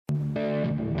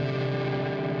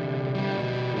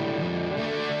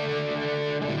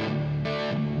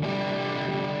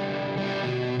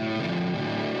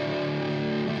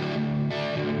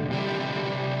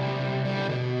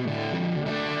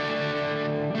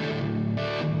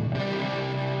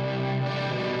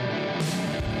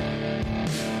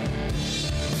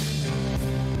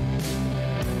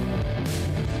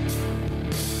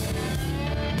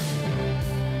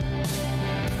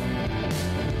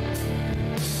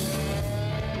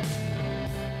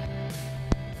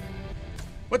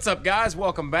What's up, guys?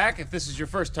 Welcome back. If this is your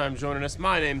first time joining us,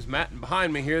 my name's Matt, and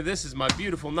behind me here, this is my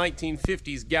beautiful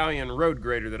 1950s Galion Road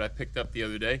Grader that I picked up the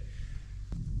other day.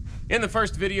 In the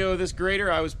first video of this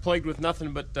grader, I was plagued with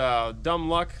nothing but dumb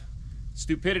luck,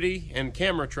 stupidity, and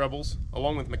camera troubles,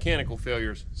 along with mechanical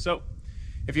failures. So,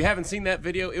 if you haven't seen that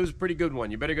video, it was a pretty good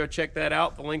one. You better go check that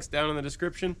out. The link's down in the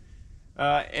description.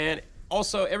 And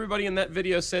also, everybody in that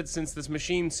video said since this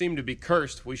machine seemed to be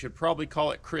cursed, we should probably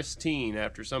call it Christine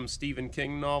after some Stephen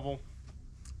King novel.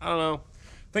 I don't know.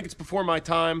 I think it's before my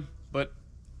time, but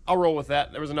I'll roll with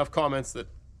that. There was enough comments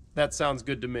that sounds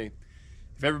good to me.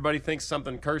 If everybody thinks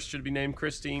something cursed should be named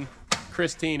Christine,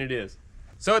 Christine it is.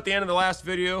 So at the end of the last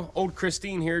video, old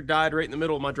Christine here died right in the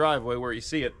middle of my driveway where you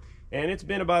see it. And it's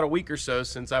been about a week or so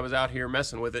since I was out here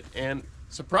messing with it. And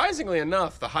surprisingly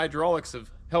enough, the hydraulics have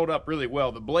held up really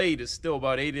well. The blade is still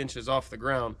about 8 inches off the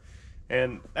ground,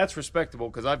 and that's respectable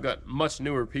because I've got much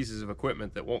newer pieces of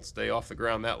equipment that won't stay off the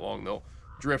ground that long. They'll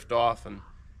drift off and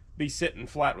be sitting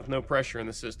flat with no pressure in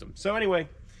the system. So anyway,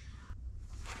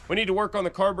 we need to work on the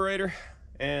carburetor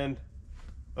and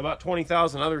about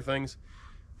 20,000 other things,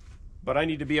 but I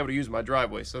need to be able to use my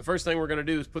driveway. So the first thing we're going to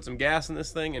do is put some gas in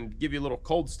this thing and give you a little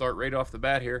cold start right off the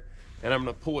bat here, and I'm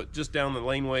going to pull it just down the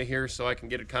laneway here so I can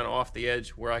get it kind of off the edge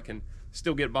where I can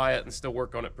still get by it and still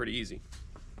work on it pretty easy.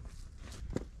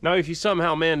 Now, if you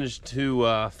somehow managed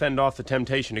to fend off the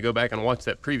temptation to go back and watch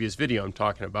that previous video I'm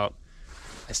talking about,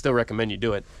 I still recommend you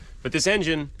do it. But this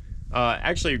engine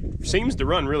actually seems to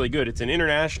run really good. It's an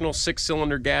international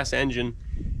 6-cylinder gas engine,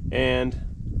 and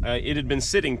it had been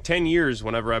sitting 10 years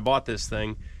whenever I bought this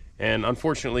thing, and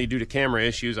unfortunately due to camera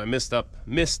issues I missed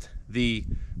the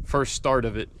first start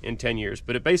of it in 10 years,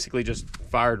 but it basically just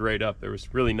fired right up. There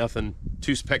was really nothing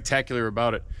too spectacular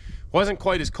about it. Wasn't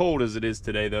quite as cold as it is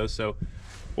today though, so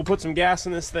we'll put some gas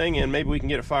in this thing and maybe we can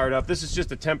get it fired up. This is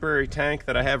just a temporary tank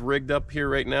that I have rigged up here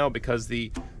right now because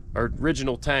the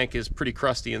original tank is pretty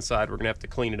crusty inside. We're gonna have to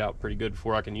clean it out pretty good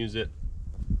before I can use it.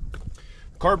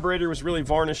 The carburetor was really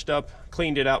varnished up,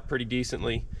 cleaned it out pretty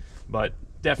decently, but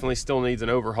definitely still needs an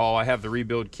overhaul. I have the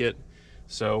rebuild kit,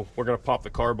 so we're gonna pop the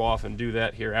carb off and do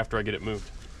that here after I get it moved.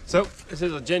 So this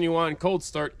is a genuine cold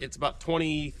start. It's about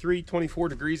 23, 24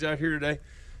 degrees out here today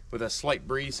with a slight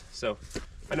breeze. So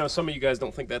I know some of you guys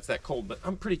don't think that's that cold, but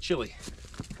I'm pretty chilly.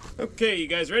 Okay, you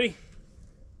guys ready?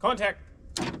 Contact.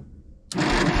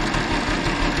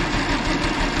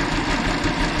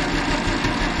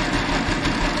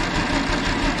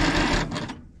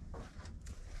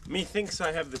 Methinks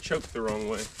I have the choke the wrong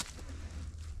way.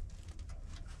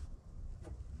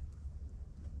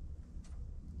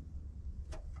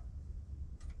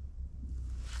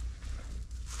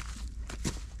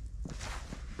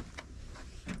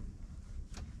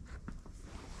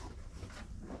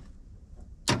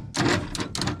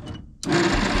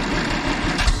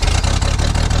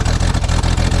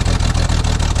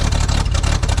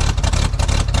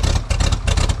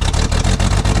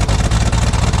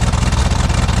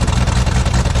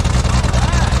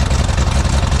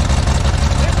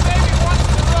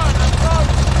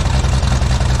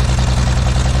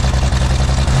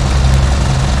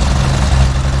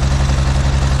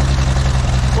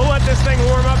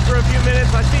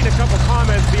 I seen a couple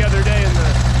comments the other day in the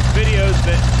videos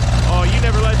that, oh, you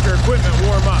never let your equipment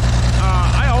warm up.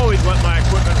 I always let my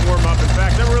equipment warm up. In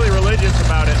fact, I'm really religious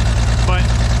about it. But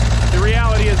the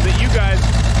reality is that you guys,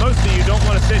 most of you, don't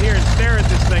want to sit here and stare at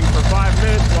this thing for 5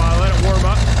 minutes while I let it warm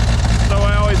up. So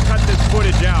I always cut this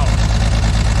footage out.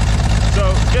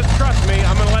 So just trust me,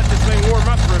 I'm going to let this thing warm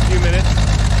up for a few minutes.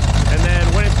 And then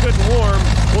when it's good and warm,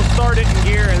 we'll start it in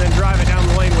gear and then drive it down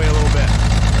the laneway a little bit.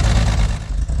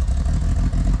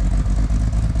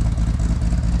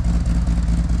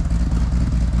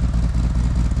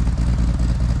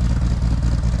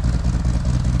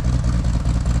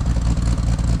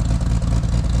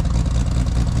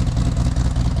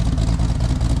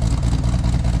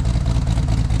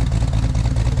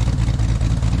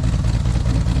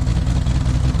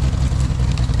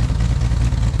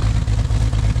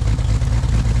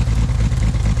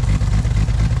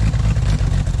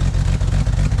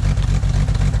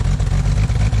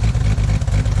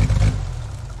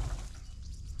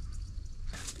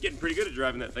 Getting pretty good at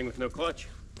driving that thing with no clutch.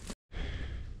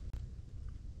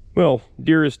 Well,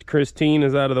 dearest Christine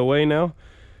is out of the way now.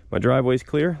 My driveway's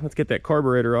clear. Let's get that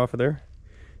carburetor off of there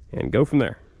and go from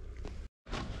there.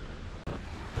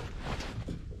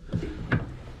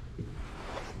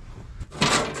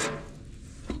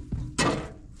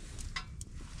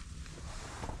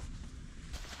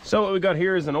 So what we got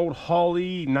here is an old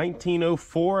Holley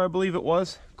 1904, I believe it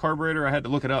was, carburetor. I had to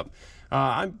look it up.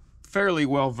 I'm fairly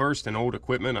well versed in old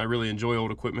equipment. I really enjoy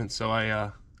old equipment, so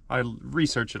I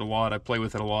research it a lot. I play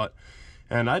with it a lot.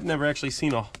 And I'd never actually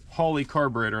seen a Holley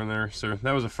carburetor in there, so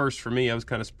that was a first for me. I was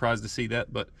kind of surprised to see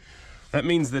that, but that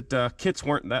means that kits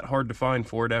weren't that hard to find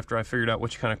for it after I figured out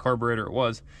which kind of carburetor it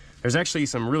was. There's actually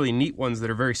some really neat ones that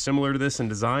are very similar to this in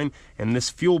design, and this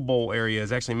fuel bowl area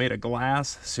is actually made of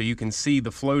glass, so you can see the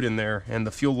float in there and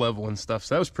the fuel level and stuff,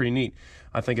 so that was pretty neat.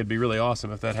 I think it'd be really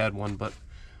awesome if that had one, but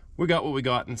we got what we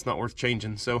got, and it's not worth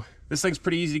changing. So this thing's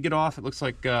pretty easy to get off. It looks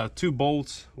like 2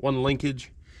 bolts, 1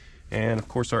 linkage, and of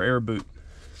course our air boot.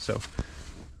 So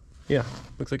yeah,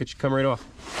 looks like it should come right off.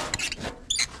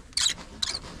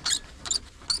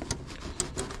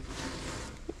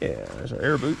 Yeah, there's our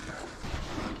air boot.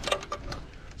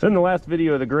 So in the last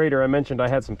video of the Grader, I mentioned I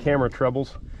had some camera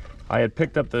troubles. I had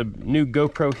picked up the new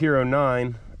GoPro Hero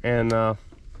 9 and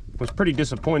was pretty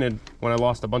disappointed when I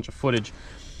lost a bunch of footage.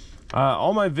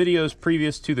 All my videos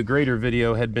previous to the Grader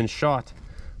video had been shot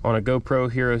on a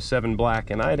GoPro Hero 7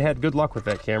 Black, and I had had good luck with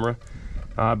that camera.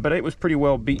 But it was pretty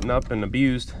well beaten up and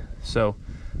abused, so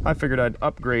I figured I'd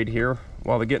upgrade here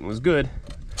while the getting was good.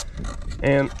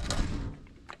 And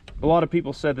a lot of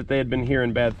people said that they had been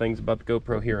hearing bad things about the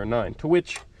GoPro Hero 9, to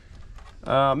which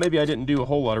maybe I didn't do a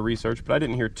whole lot of research, but I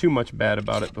didn't hear too much bad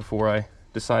about it before I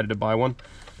decided to buy one.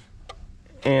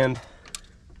 And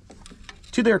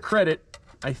to their credit,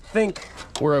 I think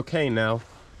we're okay now.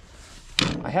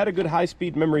 I had a good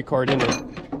high-speed memory card in it,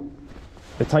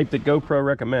 the type that GoPro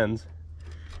recommends.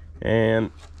 And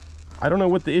I don't know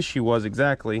what the issue was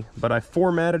exactly, but I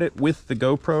formatted it with the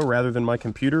GoPro rather than my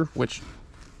computer, which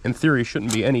in theory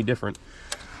shouldn't be any different.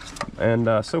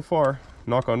 And so far,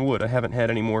 knock on wood, I haven't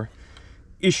had any more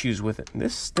issues with it.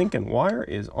 This stinking wire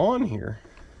is on here.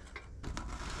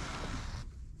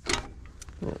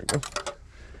 There we go.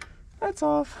 That's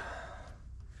off.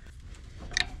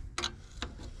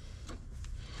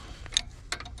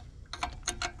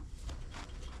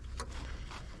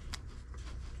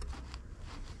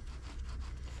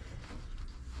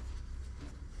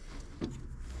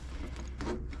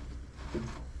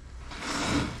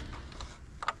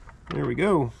 There we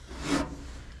go.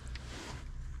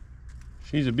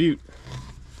 She's a beaut.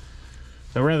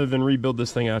 Now, rather than rebuild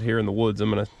this thing out here in the woods, I'm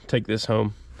gonna take this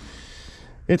home.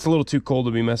 It's a little too cold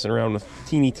to be messing around with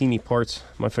teeny parts.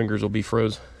 My fingers will be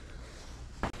froze.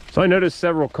 So I noticed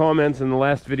several comments in the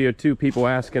last video too, people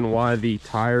asking why the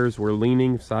tires were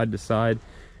leaning side to side,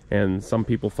 and some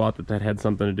people thought that that had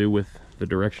something to do with the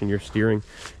direction you're steering.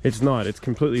 It's not. It's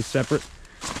completely separate.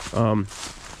 On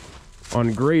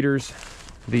graders,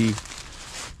 the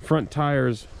front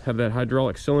tires have that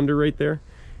hydraulic cylinder right there,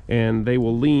 and they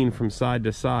will lean from side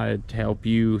to side to help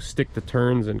you stick the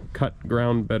turns and cut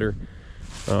ground better.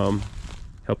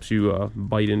 Helps you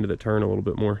bite into the turn a little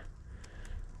bit more.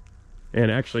 And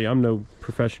actually, I'm no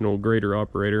professional grader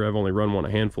operator. I've only run one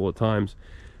a handful of times.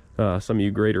 Some of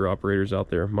you grader operators out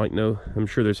there might know. I'm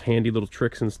sure there's handy little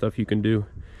tricks and stuff you can do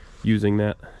using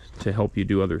that to help you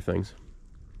do other things.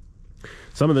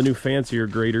 Some of the new fancier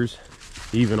graders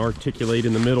even articulate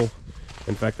in the middle.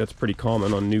 In fact, that's pretty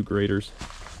common on new graders.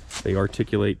 They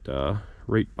articulate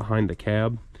right behind the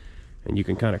cab, and you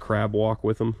can kind of crab walk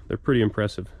with them. They're pretty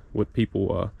impressive what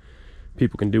people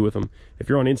can do with them. If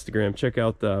you're on Instagram, check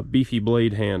out Beefy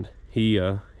Blade Hand. He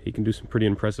can do some pretty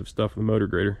impressive stuff with a motor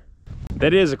grader.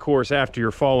 That is, of course, after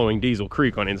you're following Diesel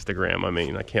Creek on Instagram. I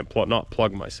mean, I can't not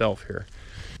plug myself here.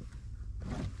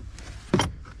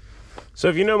 So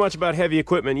if you know much about heavy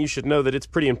equipment, you should know that it's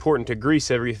pretty important to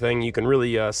grease everything. You can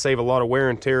really save a lot of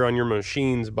wear and tear on your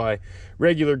machines by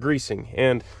regular greasing.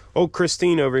 And old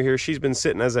Christine over here, she's been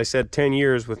sitting, as I said, 10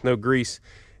 years with no grease.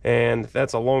 And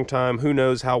that's a long time. Who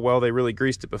knows how well they really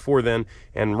greased it before then.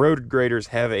 And road graders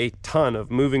have a ton of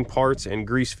moving parts and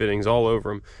grease fittings all over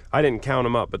them. I didn't count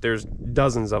them up, but there's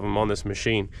dozens of them on this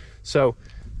machine. So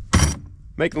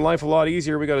making life a lot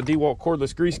easier, we got a DeWalt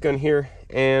cordless grease gun here,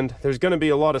 and there's going to be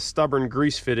a lot of stubborn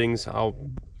grease fittings. I'll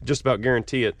just about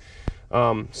guarantee it.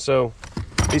 So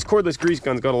these cordless grease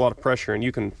guns got a lot of pressure, and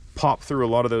you can pop through a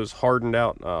lot of those hardened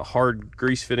out hard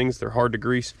grease fittings. They're hard to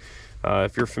grease.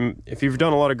 If you've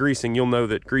done a lot of greasing, you'll know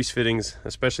that grease fittings,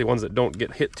 especially ones that don't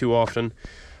get hit too often,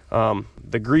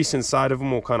 the grease inside of them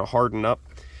will kind of harden up,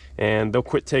 and they'll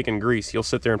quit taking grease. You'll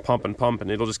sit there and pump, and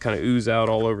it'll just kind of ooze out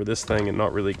all over this thing and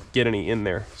not really get any in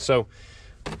there. So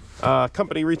a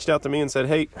company reached out to me and said,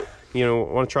 hey, you know,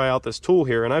 I want to try out this tool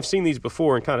here. And I've seen these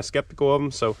before and kind of skeptical of them,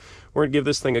 so we're gonna give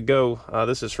this thing a go.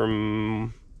 This is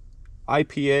from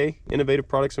IPA, Innovative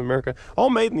Products of America, all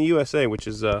made in the USA, which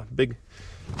is a big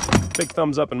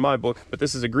thumbs up in my book. But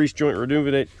this is a grease joint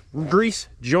rejuvenator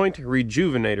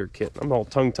kit. I'm all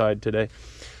tongue-tied today.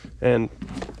 And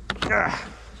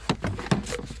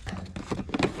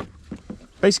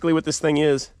Basically what this thing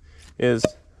is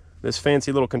this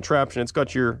fancy little contraption. It's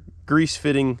got your grease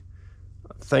fitting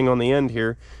thing on the end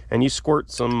here, and you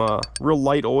squirt some real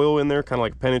light oil in there, kind of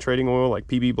like penetrating oil, like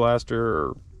PB Blaster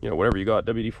or whatever you got,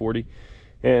 WD-40,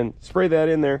 and spray that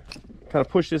in there, kind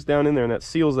of push this down in there, and that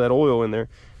seals that oil in there.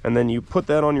 And then you put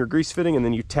that on your grease fitting, and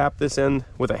then you tap this end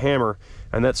with a hammer,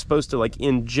 and that's supposed to like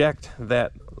inject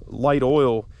that light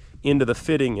oil into the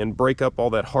fitting and break up all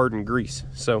that hardened grease.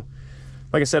 So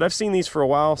like I said, I've seen these for a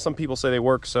while. Some people say they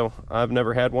work, so I've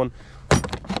never had one.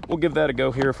 We'll give that a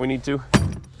go here if we need to.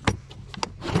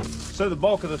 So the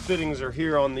bulk of the fittings are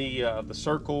here on the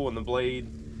circle and the blade.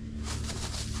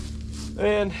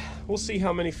 And we'll see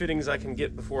how many fittings I can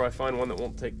get before I find one that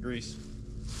won't take grease.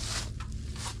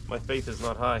 My faith is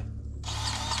not high.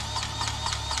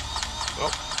 Well,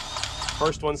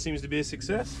 first one seems to be a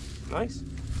success. Nice.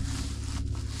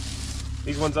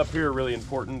 These ones up here are really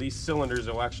important. These cylinders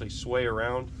will actually sway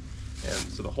around, and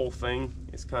so the whole thing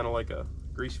is kind of like a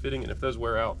grease fitting, and if those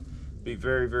wear out, it'd be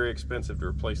very, very expensive to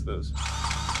replace those.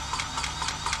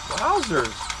 Wowzers!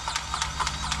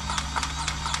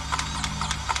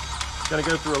 It's gonna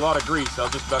go through a lot of grease, I'll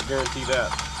just about guarantee that.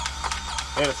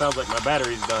 And it sounds like my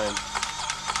battery's dying.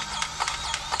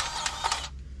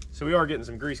 So we are getting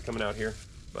some grease coming out here,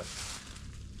 but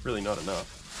really not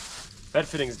enough. That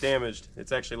fitting's damaged.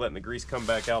 It's actually letting the grease come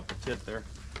back out the tip there.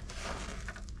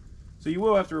 So you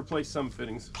will have to replace some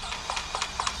fittings.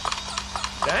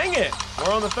 Dang it!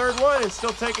 We're on the third one and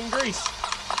still taking grease.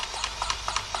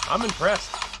 I'm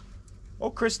impressed. Oh,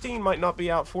 Christine might not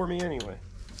be out for me anyway.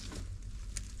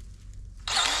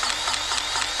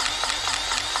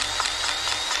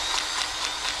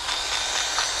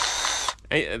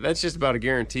 Hey, that's just about a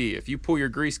guarantee. If you pull your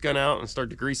grease gun out and start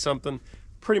to grease something,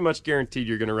 pretty much guaranteed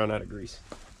you're gonna run out of grease.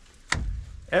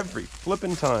 Every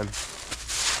flipping time.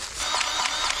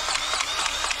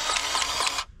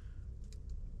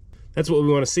 That's what we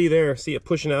want to see there. See it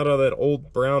pushing out of that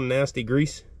old brown nasty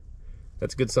grease?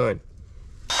 That's a good sign.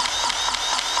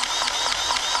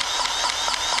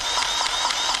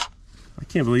 I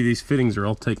can't believe these fittings are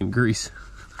all taking grease.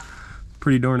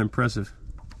 Pretty darn impressive.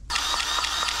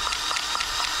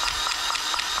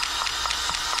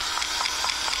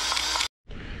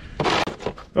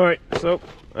 Alright, so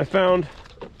I found,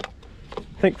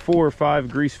 I think 4 or 5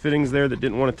 grease fittings there that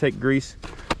didn't want to take grease.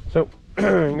 So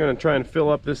I'm going to try and fill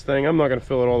up this thing. I'm not going to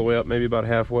fill it all the way up, maybe about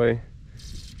halfway.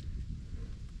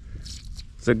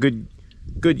 It's a good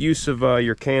use of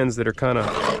your cans that are kind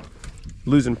of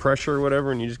losing pressure or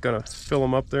whatever, and you just gotta fill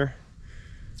them up there.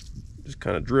 Just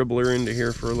kind of dribble her into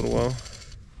here for a little while.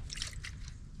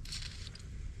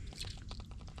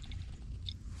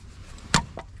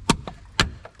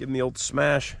 Give them the old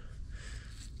smash.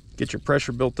 Get your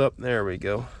pressure built up. There we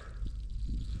go.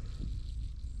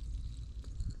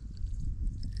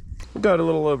 We got a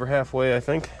little over halfway, I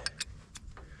think.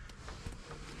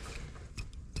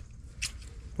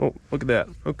 Oh, look at that.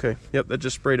 Okay. Yep, that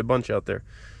just sprayed a bunch out there.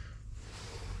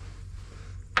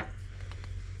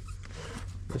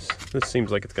 This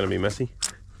seems like it's going to be messy.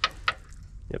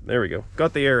 Yep, there we go.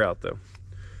 Got the air out though.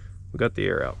 We got the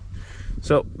air out.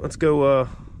 So let's go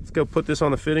put this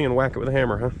on the fitting and whack it with a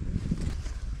hammer, huh?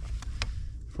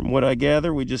 From what I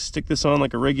gather, we just stick this on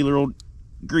like a regular old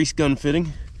grease gun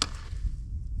fitting.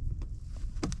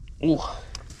 Ooh,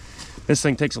 this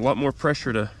thing takes a lot more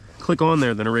pressure to click on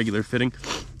there than a regular fitting.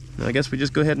 And I guess we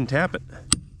just go ahead and tap it.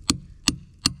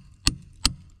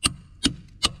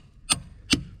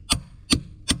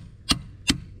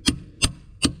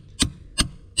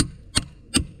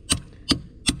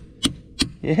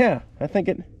 Yeah, I think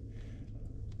it,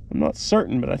 I'm not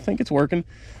certain, but I think it's working.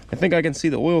 I think I can see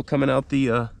the oil coming out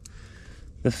the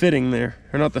fitting there,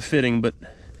 or not the fitting, but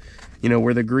you know,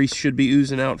 where the grease should be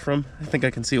oozing out from. I think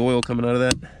I can see oil coming out of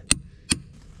that.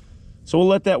 So we'll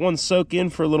let that one soak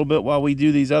in for a little bit while we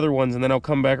do these other ones, and then I'll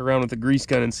come back around with the grease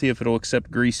gun and see if it'll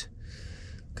accept grease.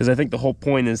 Because I think the whole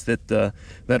point is that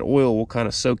that oil will kind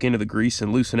of soak into the grease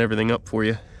and loosen everything up for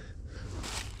you.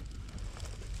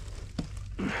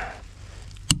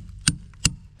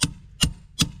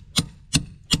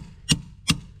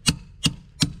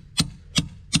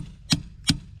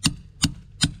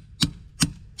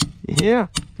 Yeah,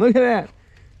 look at that.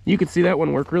 You could see that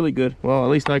one work really good. Well, at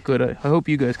least I could. I hope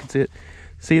you guys can see it.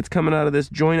 See, it's coming out of this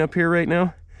joint up here right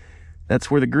now.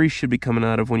 That's where the grease should be coming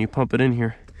out of when you pump it in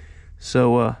here.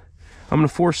 So I'm gonna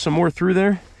force some more through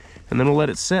there, and then we'll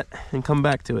let it set and come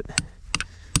back to it.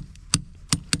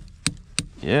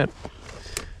 Yeah,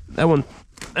 that one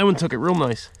took it real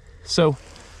nice. So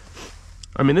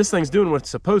I mean, this thing's doing what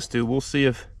it's supposed to. We'll see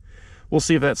if We'll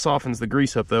see if that softens the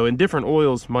grease up though, and different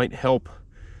oils might help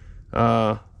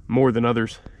more than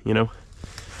others, you know.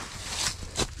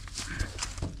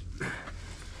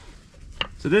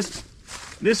 So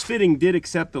this fitting did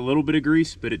accept a little bit of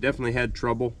grease, but it definitely had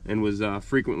trouble and was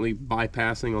frequently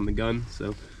bypassing on the gun.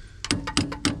 So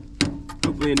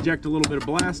hopefully inject a little bit of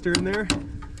blaster in there.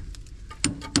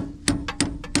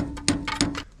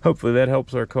 Hopefully that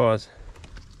helps our cause.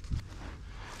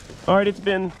 All right, it's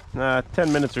been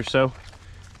 10 minutes or so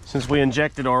since we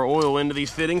injected our oil into these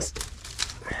fittings.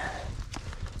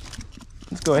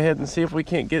 Let's go ahead and see if we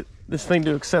can't get this thing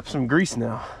to accept some grease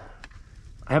now.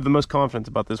 I have the most confidence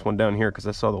about this one down here because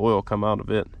I saw the oil come out of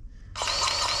it.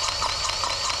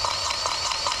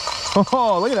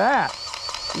 Oh, look at that.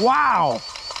 Wow.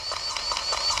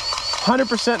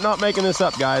 100% not making this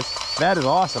up, guys. That is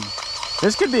awesome.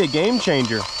 This could be a game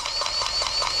changer.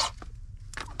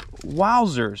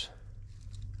 Wowzers.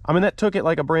 I mean, that took it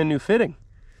like a brand new fitting.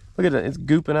 Look at it, it's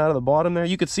gooping out of the bottom there.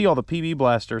 You could see all the PB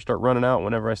blasters start running out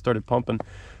whenever I started pumping.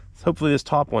 So hopefully this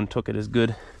top one took it as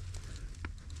good.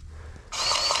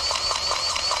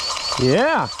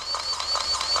 Yeah.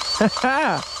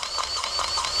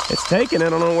 It's taking it. I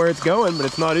don't know where it's going, but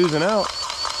it's not oozing out.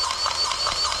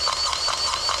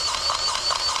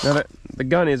 Now the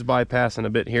gun is bypassing a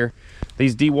bit here.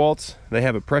 These DeWalt's, they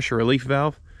have a pressure relief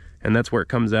valve, and that's where it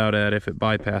comes out at if it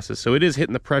bypasses. So it is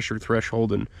hitting the pressure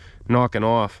threshold and knocking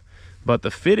off, but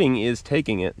the fitting is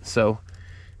taking it. So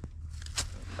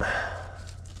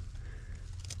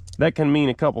that can mean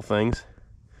a couple things.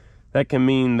 That can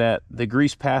mean that the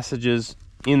grease passages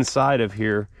inside of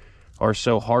here are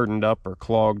so hardened up or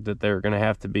clogged that they're going to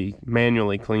have to be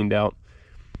manually cleaned out,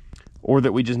 or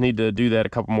that we just need to do that a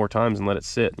couple more times and let it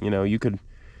sit. You know, you could,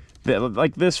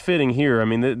 like this fitting here, I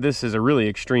mean, this is a really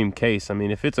extreme case. I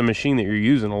mean, if it's a machine that you're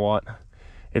using a lot,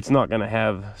 it's not going to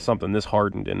have something this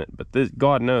hardened in it. But this,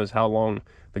 God knows how long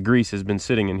the grease has been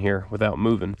sitting in here without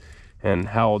moving, and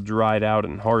how dried out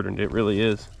and hardened it really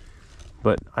is.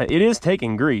 But it is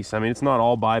taking grease. I mean, it's not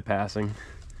all bypassing.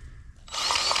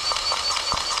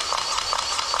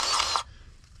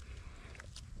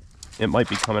 It might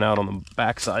be coming out on the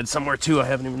backside somewhere too. I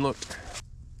haven't even looked.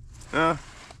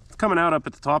 It's coming out up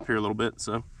at the top here a little bit,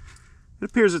 so it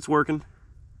appears it's working.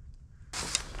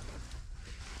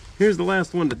 Here's the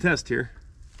last one to test here.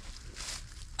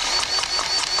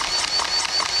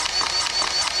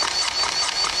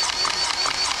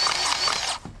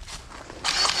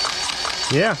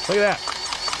 Yeah, look at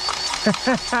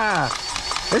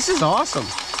that. This is awesome.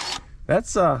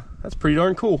 That's pretty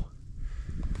darn cool.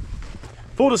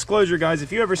 Full disclosure, guys,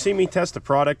 if you ever see me test a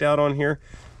product out on here,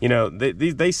 you know,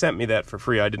 they sent me that for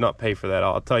free. I did not pay for that.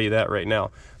 I'll tell you that right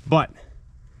now. But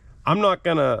I'm not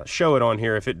gonna show it on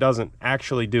here if it doesn't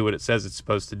actually do what it says it's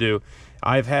supposed to do.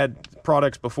 I've had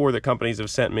products before that companies have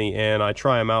sent me, and I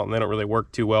try them out and they don't really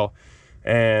work too well.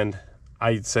 And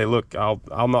I'd say, look,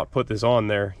 I'll not put this on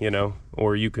there, you know,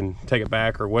 or you can take it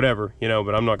back or whatever, you know,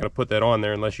 but I'm not going to put that on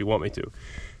there unless you want me to.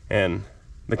 And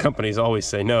the companies always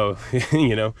say no,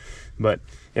 you know, but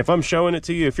if I'm showing it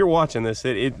to you, if you're watching this,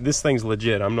 this thing's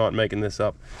legit. I'm not making this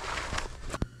up.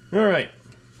 All right,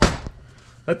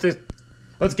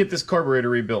 let's get this carburetor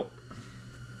rebuilt.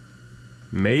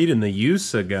 Made in the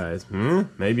USA, guys.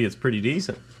 Maybe it's pretty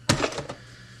decent.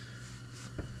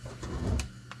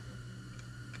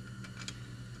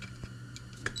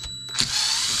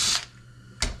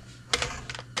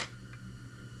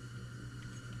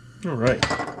 All right.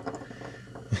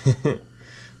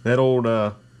 That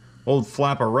old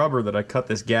flap of rubber that I cut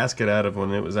this gasket out of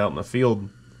when it was out in the field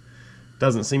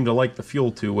doesn't seem to like the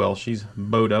fuel too well. She's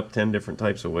bowed up 10 different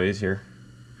types of ways here.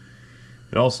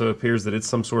 It also appears that it's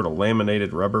some sort of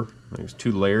laminated rubber. There's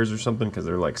 2 layers or something because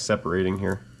they're like separating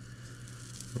here.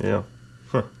 Yeah.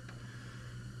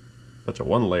 Such a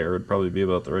 1 layer would probably be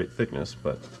about the right thickness,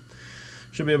 but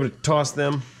should be able to toss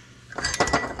them.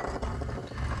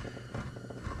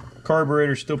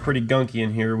 Carburetor's still pretty gunky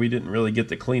in here. We didn't really get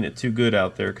to clean it too good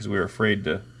out there because we were afraid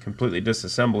to completely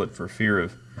disassemble it for fear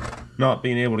of not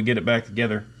being able to get it back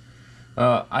together.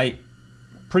 I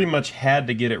pretty much had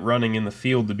to get it running in the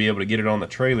field to be able to get it on the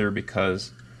trailer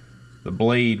because the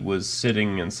blade was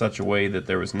sitting in such a way that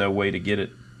there was no way to get it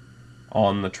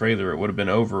on the trailer. It would have been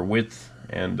over width,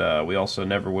 and we also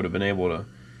never would have been able to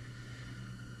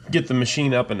get the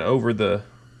machine up and over the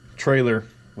trailer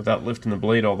without lifting the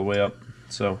blade all the way up.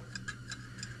 So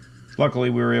luckily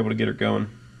we were able to get her going.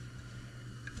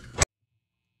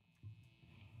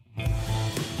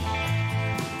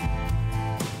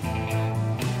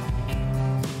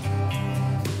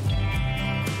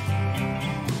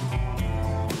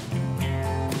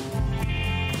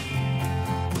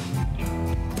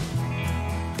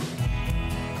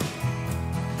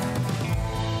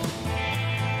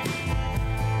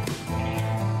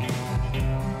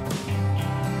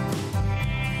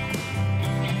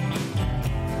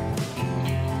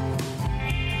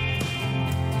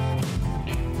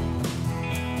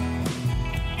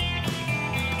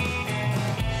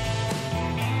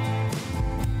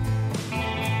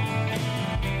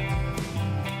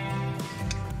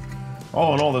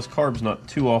 all in all, this carb's not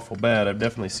too awful bad. I've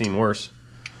definitely seen worse.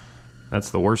 That's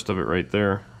the worst of it right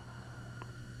there.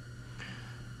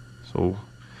 So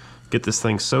get this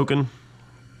thing soaking.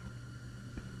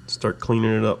 Start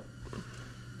cleaning it up.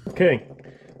 Okay,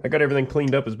 I got everything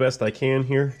cleaned up as best I can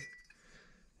here,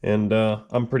 and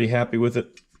I'm pretty happy with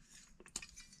it.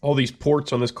 All these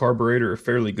ports on this carburetor are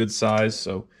fairly good size,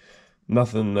 so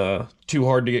nothing too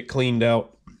hard to get cleaned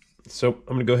out. So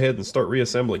I'm gonna go ahead and start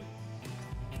reassembling.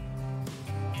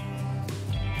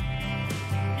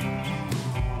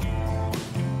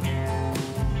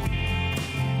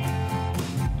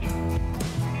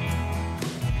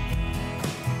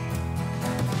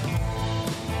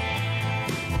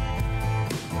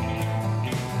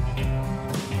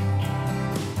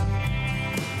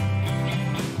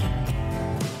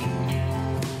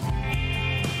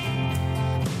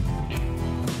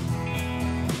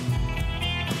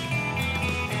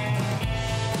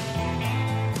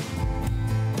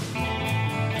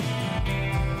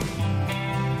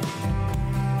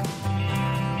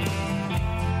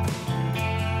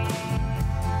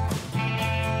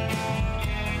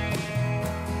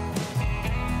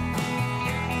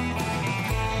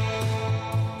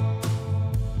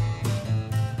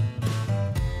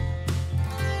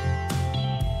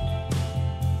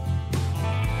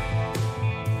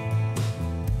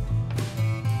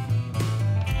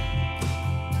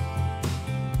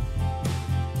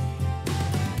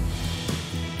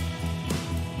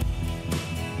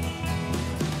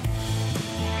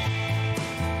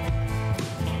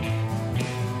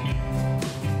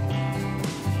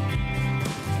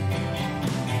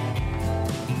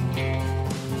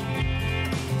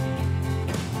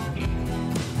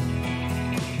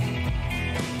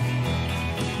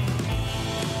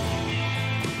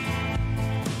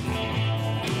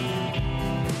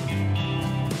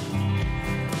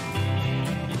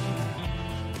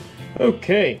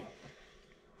 Okay,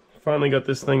 finally got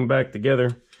this thing back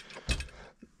together.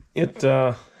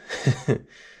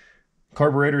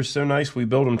 Carburetor's so nice we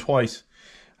built them twice.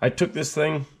 I took this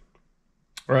thing,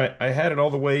 right, I had it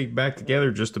all the way back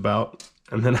together just about,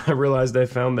 and then I realized I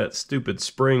found that stupid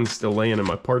spring still laying in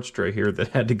my parts tray here that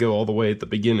had to go all the way at the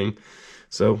beginning.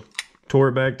 So tore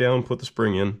it back down, put the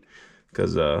spring in,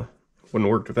 because it wouldn't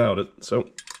have worked without it. So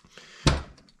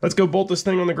let's go bolt this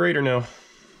thing on the grader now.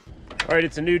 Alright,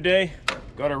 it's a new day.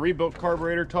 Got a rebuilt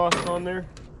carburetor tossed on there.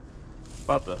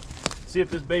 About to see if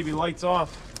this baby lights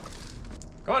off.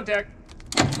 Contact!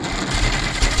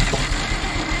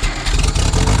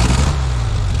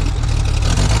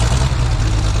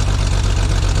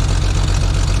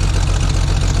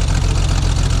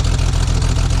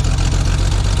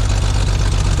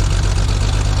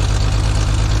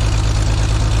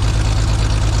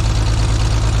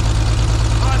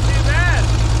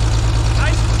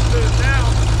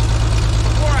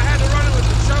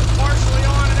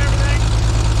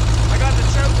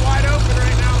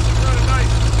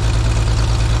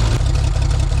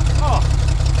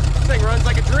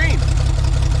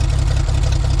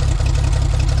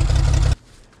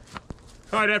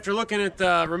 Alright, after looking at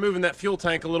removing that fuel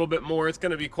tank a little bit more, it's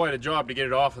going to be quite a job to get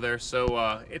it off of there.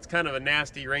 So it's kind of a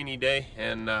nasty rainy day,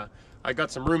 and I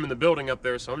got some room in the building up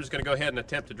there, so I'm just going to go ahead and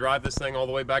attempt to drive this thing all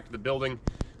the way back to the building.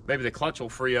 Maybe the clutch will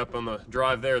free up on the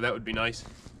drive there. That would be nice.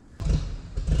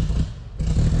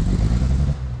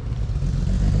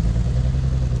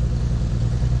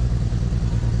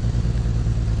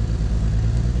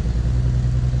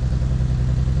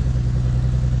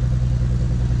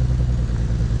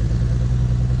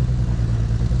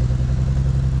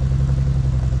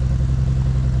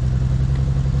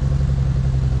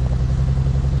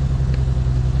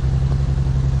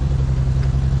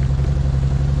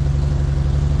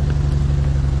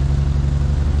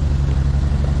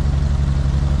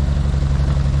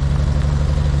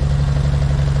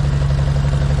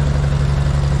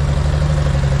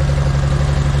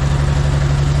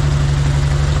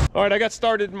 Alright, I got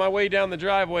started my way down the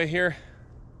driveway here.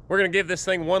 We're going to give this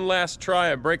thing one last try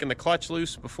at breaking the clutch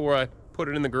loose before I put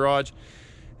it in the garage.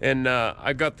 And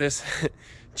I've got this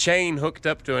chain hooked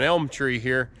up to an elm tree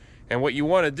here. And what you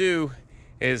want to do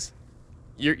is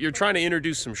you're trying to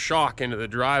introduce some shock into the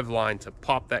drive line to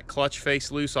pop that clutch face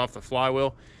loose off the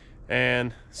flywheel.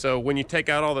 And so when you take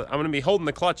out all the, I'm going to be holding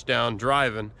the clutch down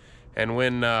driving, and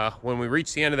when we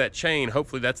reach the end of that chain,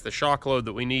 hopefully that's the shock load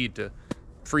that we need to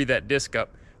free that disc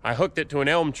up. I hooked it to an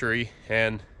elm tree,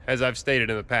 and as I've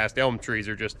stated in the past, elm trees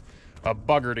are just a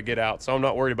bugger to get out, so I'm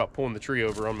not worried about pulling the tree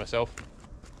over on myself.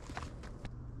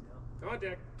 Come on,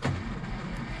 Dick.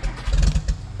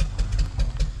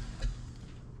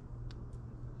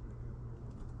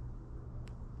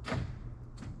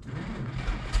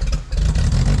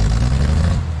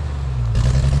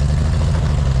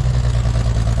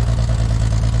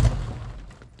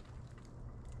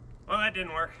 that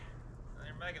didn't work.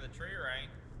 They're making the tree right.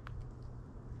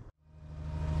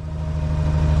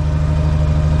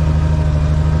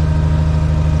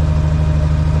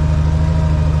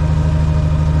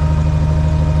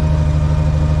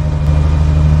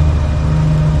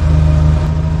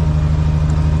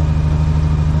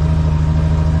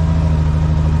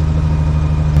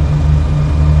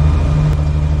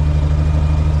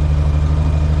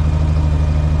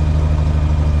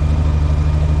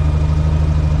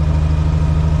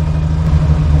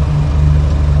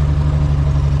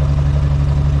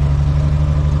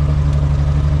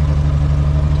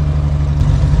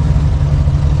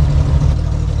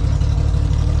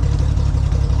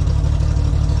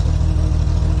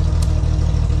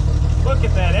 Look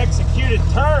at that executed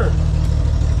turn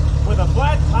with a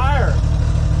flat tire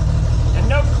and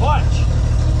no clutch.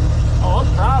 Oh,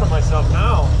 I'm proud of myself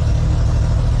now.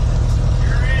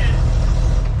 You're in.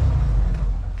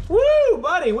 Woo,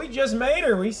 buddy, we just made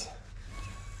her.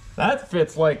 That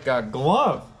fits like a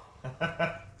glove.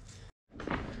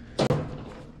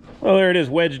 Well, there it is,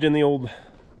 wedged in the old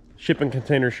shipping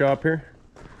container shop here.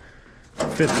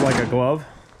 Fits like a glove.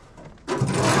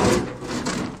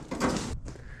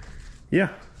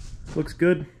 Yeah, looks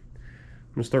good.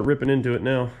 I'm gonna start ripping into it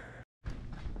now.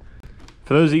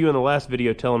 For those of you in the last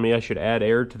video telling me I should add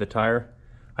air to the tire,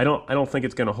 I don't think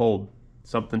it's gonna hold.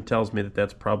 Something tells me that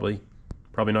that's probably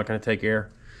not gonna take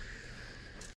air.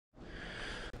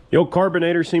 The old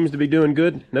carbonator seems to be doing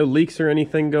good. No leaks or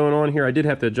anything going on here. I did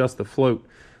have to adjust the float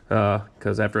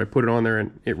because after I put it on there,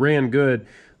 and it ran good,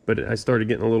 but I started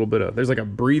getting a little bit of, there's like a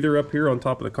breather up here on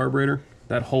top of the carburetor.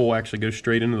 That hole actually goes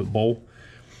straight into the bowl.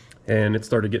 And it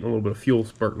started getting a little bit of fuel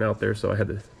spurting out there, so I had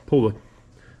to pull the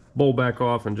bowl back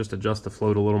off and just adjust the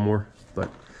float a little more. But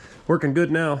working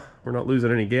good now. We're not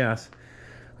losing any gas.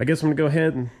 I guess I'm gonna go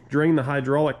ahead and drain the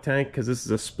hydraulic tank, because this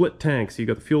is a split tank. So you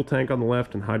got the fuel tank on the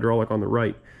left and hydraulic on the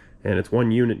right, and it's one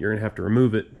unit. You're gonna have to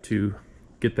remove it to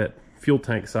get that fuel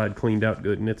tank side cleaned out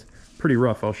good, and it's pretty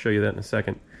rough. I'll show you that in a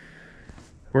second.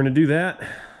 We're gonna do that,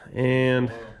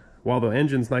 and while the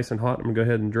engine's nice and hot, I'm gonna go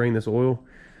ahead and drain this oil.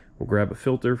 We'll grab a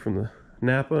filter from the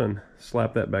Napa and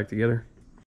slap that back together.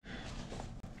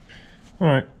 All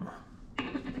right,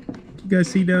 you guys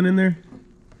see down in there?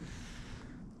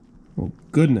 Oh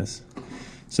goodness.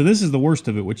 So this is the worst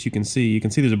of it, which you can see. You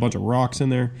can see there's a bunch of rocks in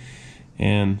there,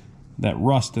 and that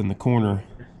rust in the corner,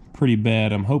 pretty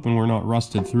bad. I'm hoping we're not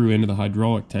rusted through into the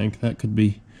hydraulic tank. That could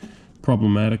be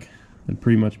problematic. That'd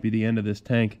pretty much be the end of this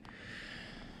tank.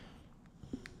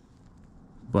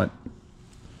 But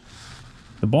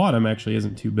the bottom actually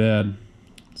isn't too bad.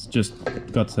 It's just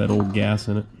got that old gas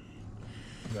in it.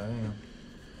 Damn.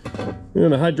 And on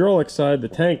the hydraulic side, the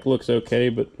tank looks okay,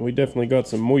 but we definitely got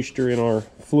some moisture in our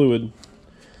fluid,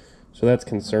 so that's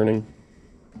concerning.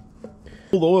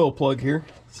 Pull the oil plug here,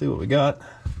 see what we got.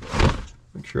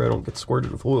 Make sure I don't get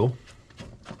squirted with oil.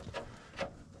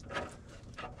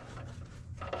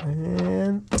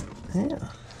 And yeah,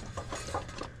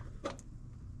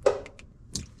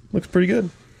 looks pretty good.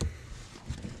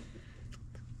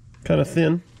 Kind of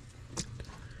thin,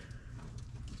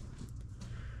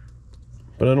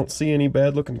 but I don't see any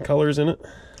bad looking colors in it.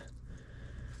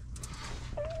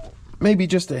 Maybe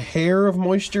just a hair of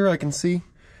moisture. I can see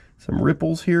some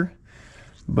ripples here,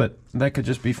 but that could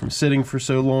just be from sitting for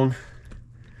so long.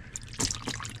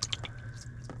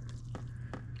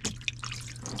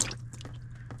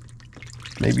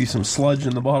 Maybe some sludge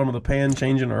in the bottom of the pan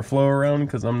changing our flow around,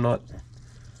 because I'm not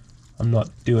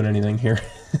doing anything here.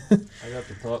 I got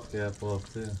the top cap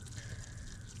off too.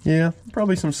 Yeah,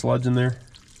 probably some sludge in there.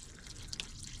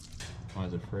 Why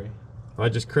is it free? I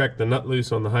just cracked the nut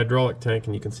loose on the hydraulic tank,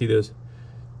 and you can see those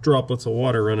droplets of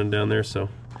water running down there, so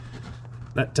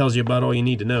that tells you about all you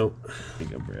need to know. Here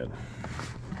you go, Brad.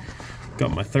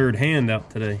 Got my third hand out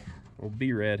today. Old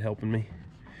B-Rad helping me.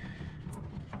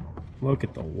 Look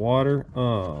at the water.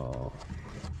 Oh.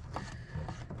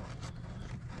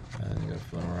 I think I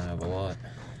float around have a lot.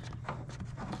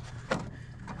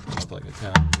 Look like a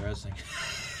town dressing.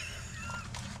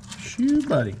 Shoo,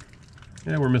 buddy.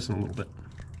 Yeah, we're missing a little bit.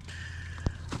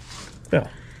 Yeah.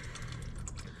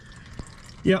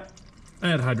 Yep.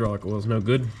 That hydraulic oil's no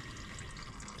good.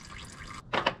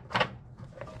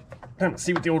 Time to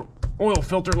see what the old oil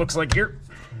filter looks like here.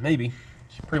 Maybe.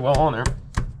 It's pretty well on there.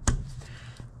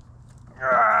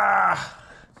 Ah.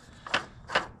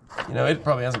 You know, it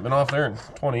probably hasn't been off there in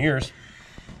 20 years.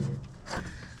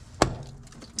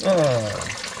 Oh.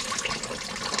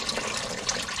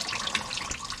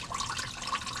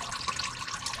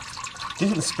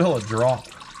 Didn't spill a drop.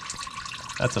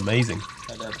 That's amazing.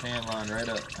 Had that pan line right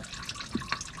up.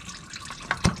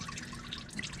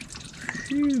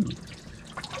 Phew.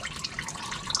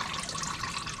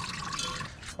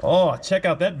 Oh, check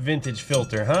out that vintage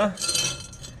filter, huh?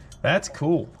 That's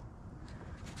cool.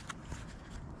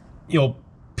 Yo,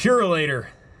 Purelator.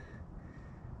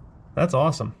 That's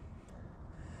awesome.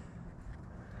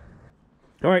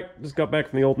 Alright, just got back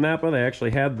from the old Napa. They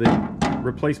actually had the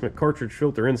replacement cartridge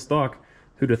filter in stock.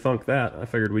 Who'd have thunk that? I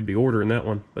figured we'd be ordering that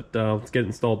one, but let's get it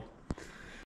installed.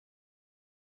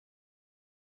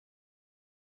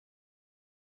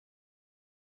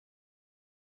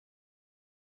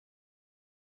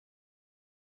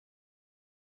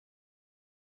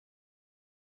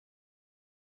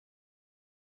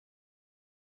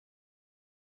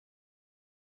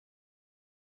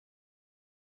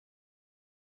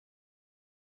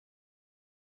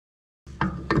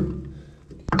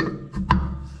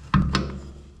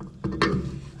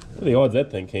 What are the odds that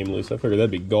thing came loose? I figured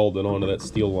that'd be galled onto that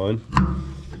steel line.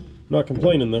 Not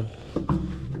complaining though.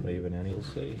 Leaving any, we'll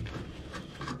see.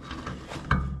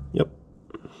 Yep.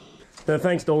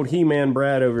 Thanks to old He-Man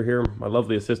Brad over here, my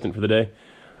lovely assistant for the day.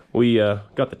 We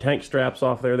got the tank straps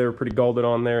off there. They were pretty galled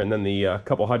on there, and then the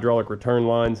couple hydraulic return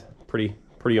lines, pretty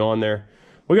on there.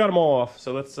 We got them all off,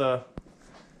 so let's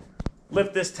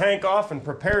lift this tank off and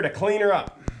prepare to clean her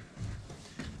up.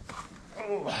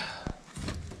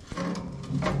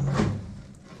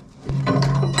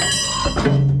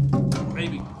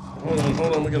 Maybe.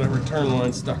 Hold on, we got a return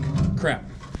line stuck. Crap.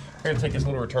 I gotta take this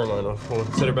little return line off. Hold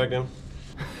on, set her back down.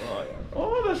 Oh, yeah.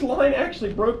 Oh, this line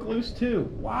actually broke loose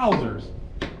too. Wowzers.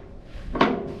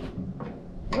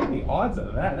 What are the odds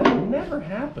of that? That never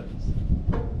happens.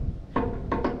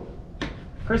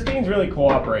 Christine's really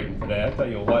cooperating today, I tell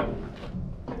you what.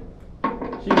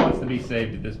 She wants to be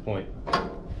saved at this point.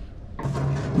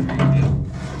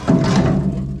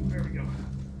 There we go.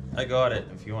 I got it,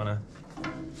 if you wanna.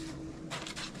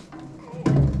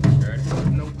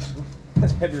 Nope.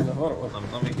 That's heavier than I thought it was.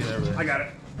 Let me get everything. I got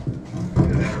it.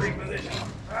 Get that reposition.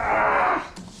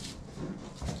 Ah!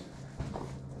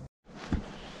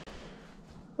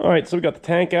 Alright, so we got the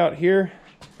tank out here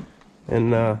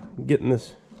and getting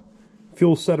this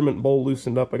fuel sediment bowl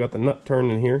loosened up. I got the nut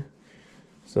turned in here.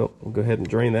 So we'll go ahead and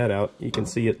drain that out. You can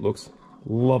see it looks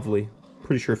lovely.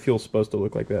 Pretty sure fuel's supposed to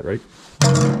look like that, right?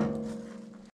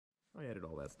 I added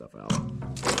all that stuff out.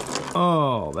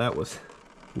 Oh, that was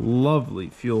lovely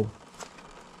fuel.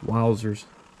 Wowzers.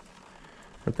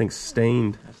 That thing's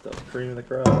stained. That stuff's cream of the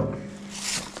crop.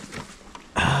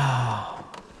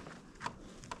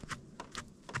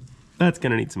 That's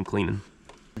gonna need some cleaning.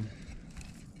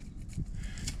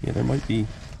 Yeah, there might be...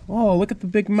 Oh, look at the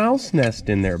big mouse nest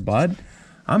in there, bud.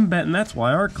 I'm betting that's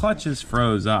why our clutches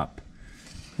froze up.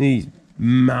 These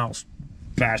mouse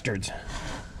bastards.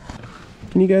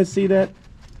 Can you guys see that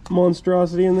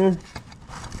monstrosity in there?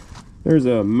 There's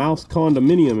a mouse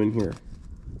condominium in here.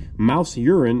 Mouse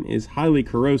urine is highly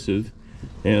corrosive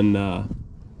and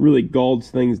really galds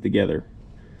things together.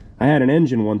 I had an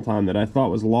engine one time that I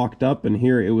thought was locked up, and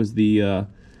here it was the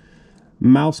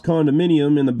mouse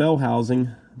condominium in the bell housing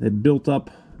that built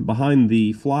up behind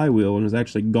the flywheel and was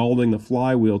actually galding the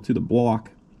flywheel to the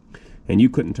block. And you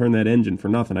couldn't turn that engine for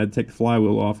nothing. I had to take the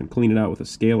flywheel off and clean it out with a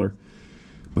scaler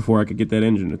before I could get that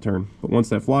engine to turn. But once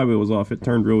that flywheel was off, it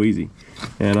turned real easy.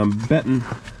 And I'm betting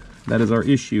that is our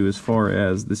issue as far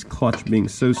as this clutch being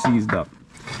so seized up.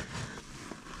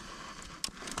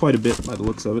 Quite a bit by the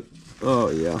looks of it. Oh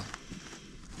yeah.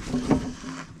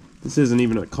 This isn't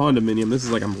even a condominium. This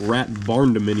is like a rat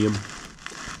barn-dominium.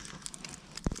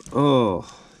 Oh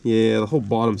yeah, the whole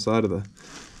bottom side of the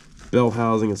bell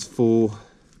housing is full.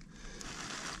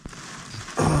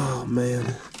 Oh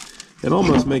man, it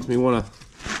almost makes me want to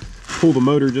pull the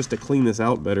motor just to clean this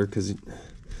out better, because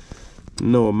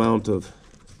no amount of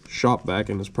shop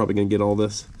vacuum is probably going to get all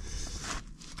this.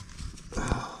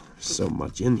 Oh, there's so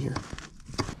much in here.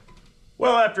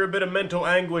 Well, after a bit of mental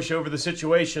anguish over the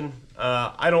situation,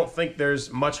 I don't think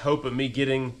there's much hope of me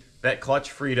getting that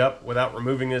clutch freed up without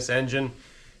removing this engine.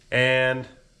 And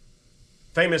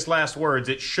famous last words,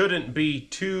 it shouldn't be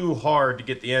too hard to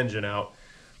get the engine out.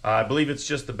 I believe it's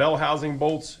just the bell housing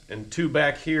bolts and two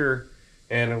back here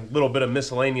and a little bit of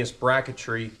miscellaneous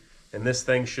bracketry, and this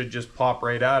thing should just pop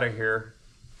right out of here.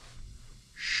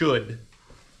 Should.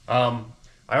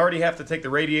 I already have to take the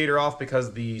radiator off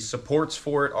because the supports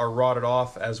for it are rotted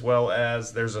off, as well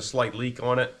as there's a slight leak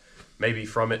on it, maybe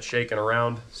from it shaking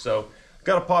around. So I've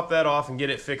got to pop that off and get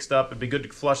it fixed up. It'd be good to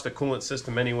flush the coolant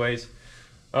system anyways.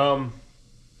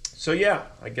 So yeah,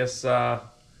 I guess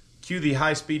cue the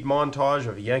high-speed montage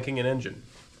of yanking an engine.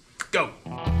 Go!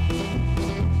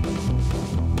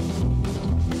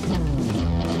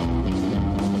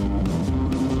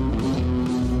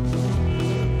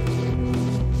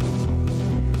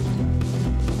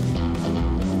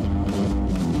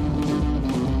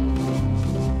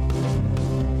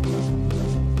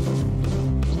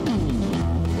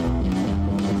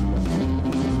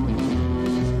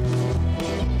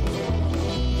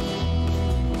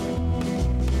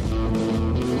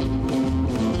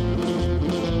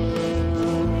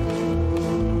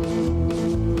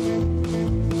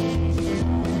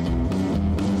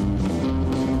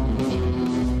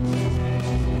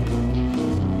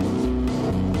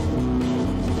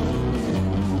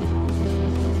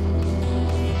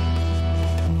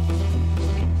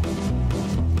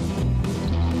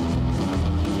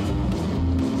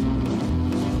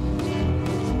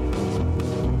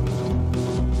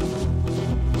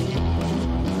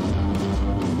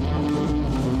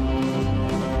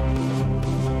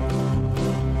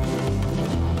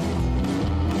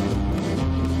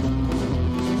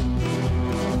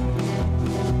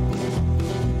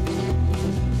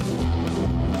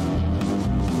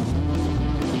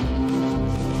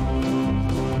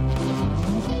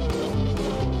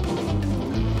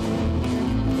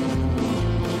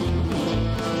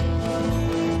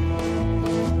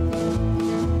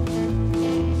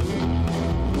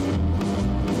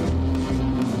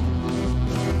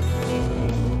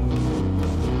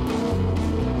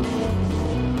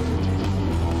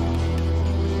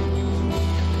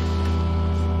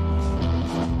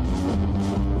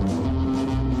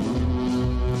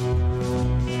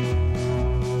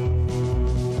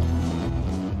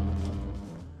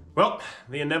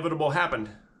 the inevitable happened.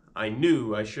 I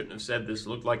knew I shouldn't have said this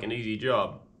looked like an easy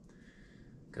job,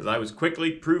 because I was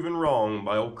quickly proven wrong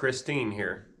by old Christine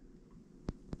here.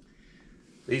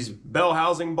 These bell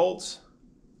housing bolts,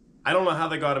 I don't know how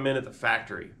they got them in at the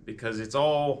factory, because it's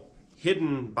all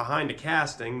hidden behind a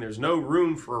casting. There's no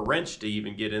room for a wrench to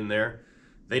even get in there.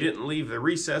 They didn't leave the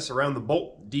recess around the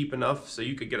bolt deep enough so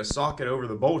you could get a socket over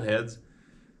the bolt heads.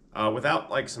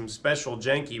 Without like some special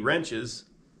janky wrenches,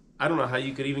 I don't know how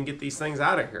you could even get these things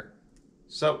out of here.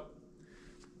 So,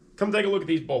 come take a look at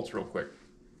these bolts real quick.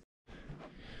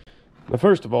 Now,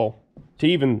 first of all, to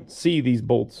even see these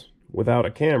bolts without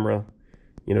a camera,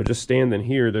 you know, just standing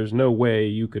here, there's no way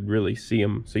you could really see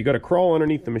them. So you got to crawl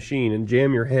underneath the machine and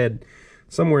jam your head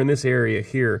somewhere in this area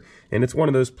here. And it's one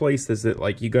of those places that,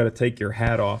 like, you got to take your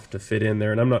hat off to fit in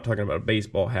there. And I'm not talking about a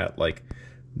baseball hat. Like,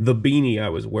 the beanie I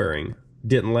was wearing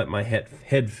didn't let my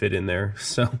head fit in there.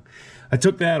 So I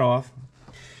took that off,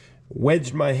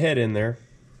 wedged my head in there.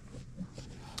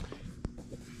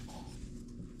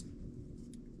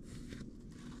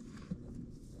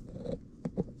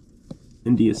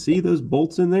 And do you see those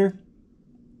bolts in there?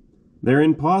 They're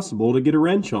impossible to get a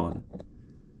wrench on.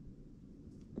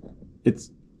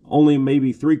 It's only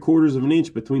maybe 3/4 of an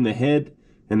inch between the head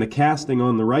and the casting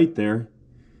on the right there.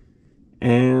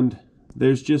 And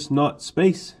there's just not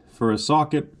space for a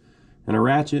socket and a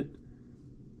ratchet.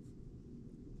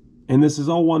 And this is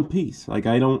all one piece. Like,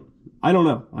 I don't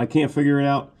know. I can't figure it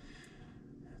out.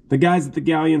 The guys at the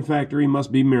Galion factory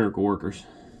must be miracle workers.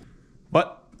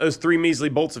 But those 3 measly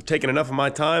bolts have taken enough of my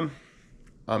time.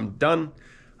 I'm done.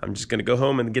 I'm just going to go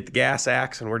home and get the gas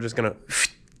axe, and we're just going to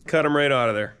cut them right out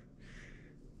of there.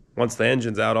 Once the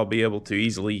engine's out, I'll be able to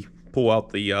easily pull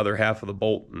out the other half of the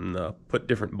bolt and put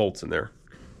different bolts in there.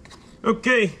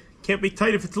 Okay, can't be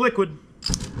tight if it's liquid.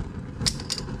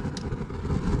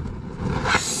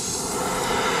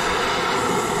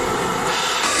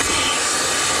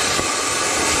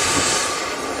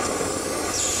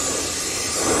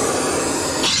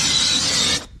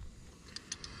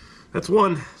 That's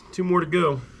one, 2 more to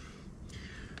go.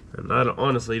 And I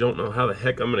honestly don't know how the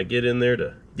heck I'm gonna get in there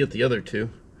to get the other 2.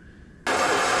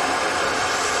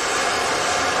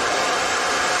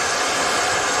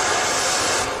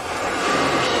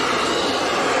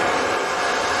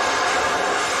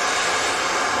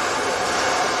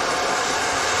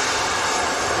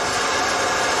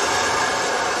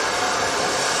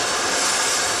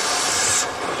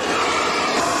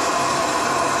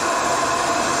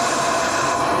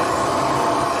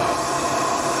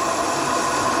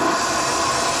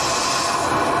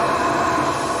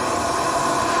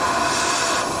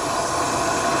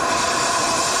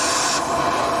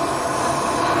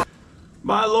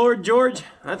 My Lord George,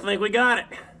 I think we got it.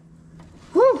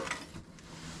 Whew.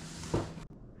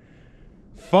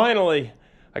 Finally,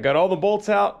 I got all the bolts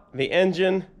out. The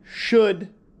engine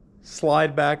should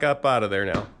slide back up out of there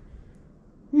now.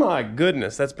 My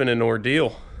goodness, that's been an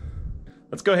ordeal.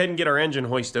 Let's go ahead and get our engine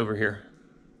hoist over here.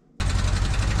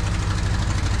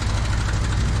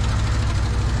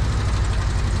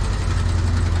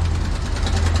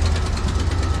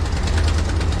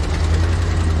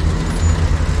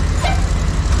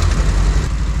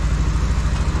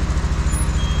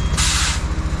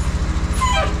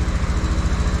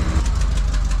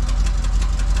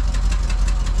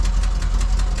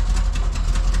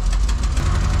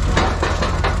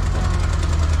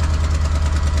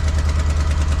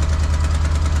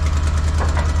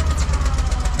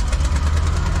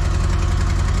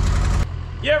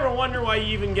 You ever wonder why you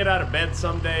even get out of bed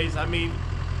some days? I mean,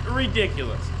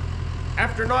 ridiculous.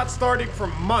 After not starting for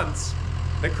months,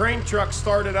 the crane truck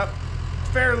started up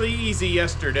fairly easy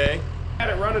yesterday. Had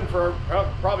it running for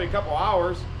probably a couple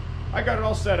hours. I got it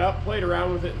all set up, played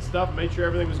around with it and stuff, made sure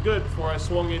everything was good before I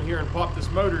swung in here and popped this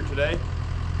motor today.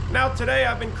 Now today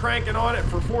I've been cranking on it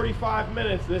for 45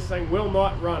 minutes. This thing will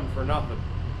not run for nothing.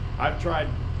 I've tried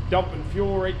dumping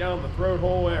fuel right down the throat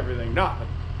hole, everything, nothing.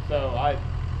 So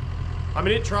I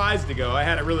mean, it tries to go. I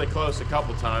had it really close a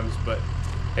couple times, but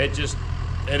it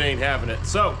ain't having it.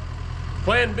 So,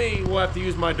 plan B, we'll have to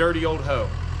use my dirty old hoe.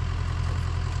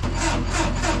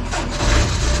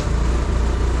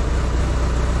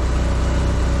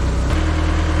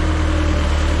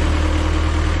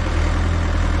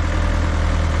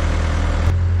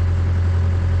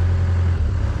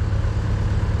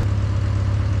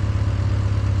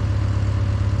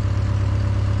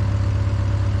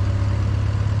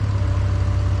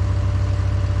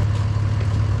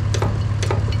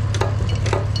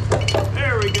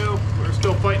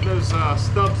 Fighting those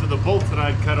stubs of the bolts that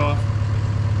I'd cut off.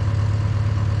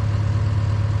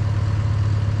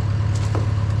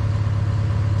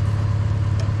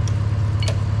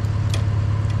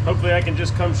 Hopefully I can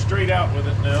just come straight out with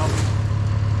it now.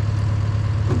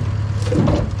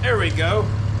 There we go.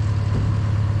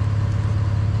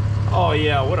 Oh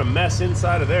yeah, what a mess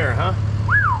inside of there, huh?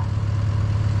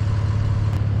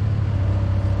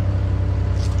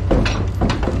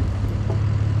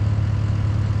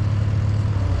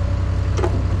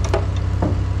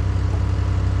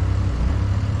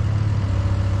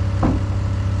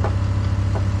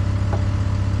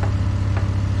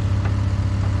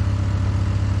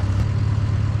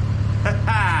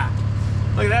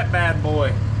 Look at that bad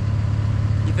boy.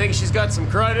 You think she's got some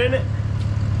crud in it?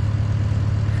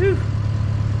 Whew.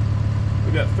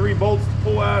 We got 3 bolts to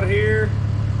pull out here.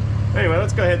 Anyway,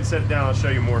 let's go ahead and set it down. I'll show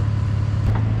you more.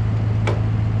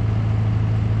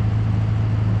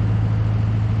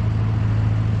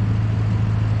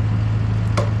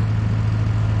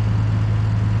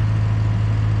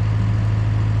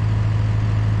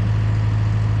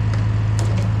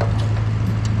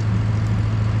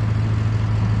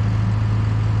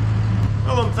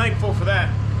 Well, I'm thankful for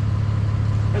that.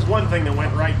 There's one thing that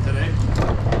went right today.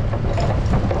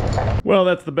 Well,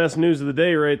 that's the best news of the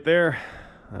day right there.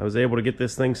 I was able to get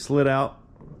this thing slid out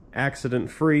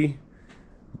accident free,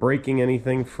 breaking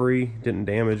anything free, didn't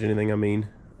damage anything. I mean,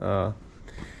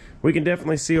 we can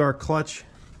definitely see our clutch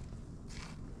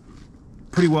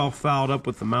pretty well fouled up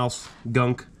with the mouse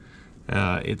gunk.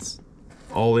 It's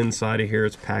all inside of here,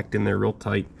 it's packed in there real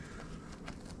tight.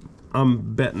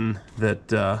 I'm betting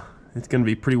that it's going to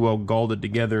be pretty well galded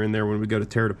together in there when we go to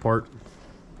tear it apart.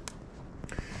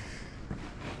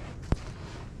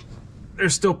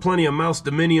 There's still plenty of mouse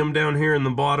dominium down here in the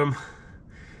bottom.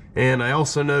 And I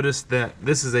also noticed that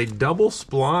this is a double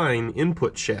spline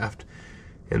input shaft.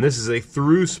 And this is a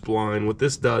through spline. What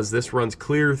this does, this runs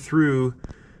clear through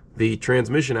the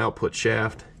transmission output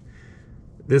shaft.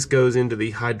 This goes into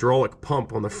the hydraulic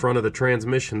pump on the front of the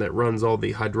transmission that runs all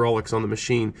the hydraulics on the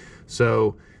machine.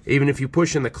 So even if you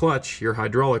push in the clutch, your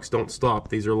hydraulics don't stop.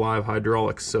 These are live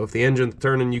hydraulics. So if the engine's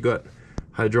turning, you got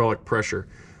hydraulic pressure.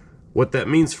 What that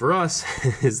means for us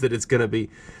is that it's going to be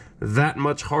that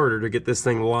much harder to get this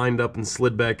thing lined up and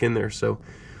slid back in there. So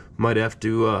might have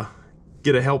to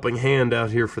get a helping hand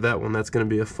out here for that one. That's going to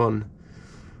be a fun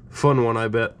one, I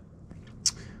bet.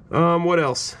 What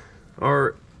else?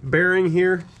 Our bearing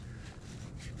here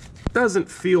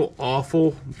doesn't feel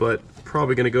awful, but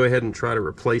probably going to go ahead and try to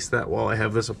replace that while I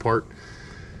have this apart.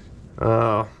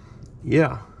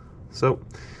 Yeah, so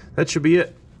that should be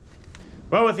it.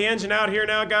 Well, with the engine out here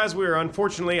now, guys, we are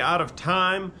unfortunately out of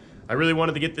time. I really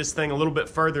wanted to get this thing a little bit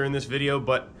further in this video,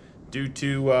 but due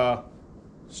to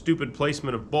stupid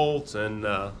placement of bolts and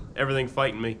everything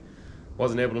fighting me,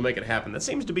 wasn't able to make it happen. That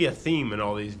seems to be a theme in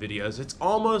all these videos. It's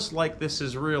almost like this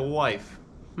is real life.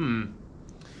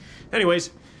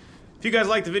 Anyways, if you guys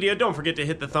liked the video, don't forget to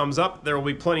hit the thumbs up. There will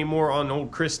be plenty more on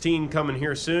old Christine coming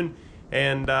here soon.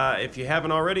 And if you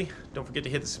haven't already, don't forget to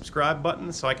hit the subscribe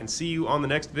button so I can see you on the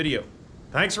next video.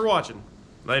 Thanks for watching.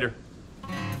 Later.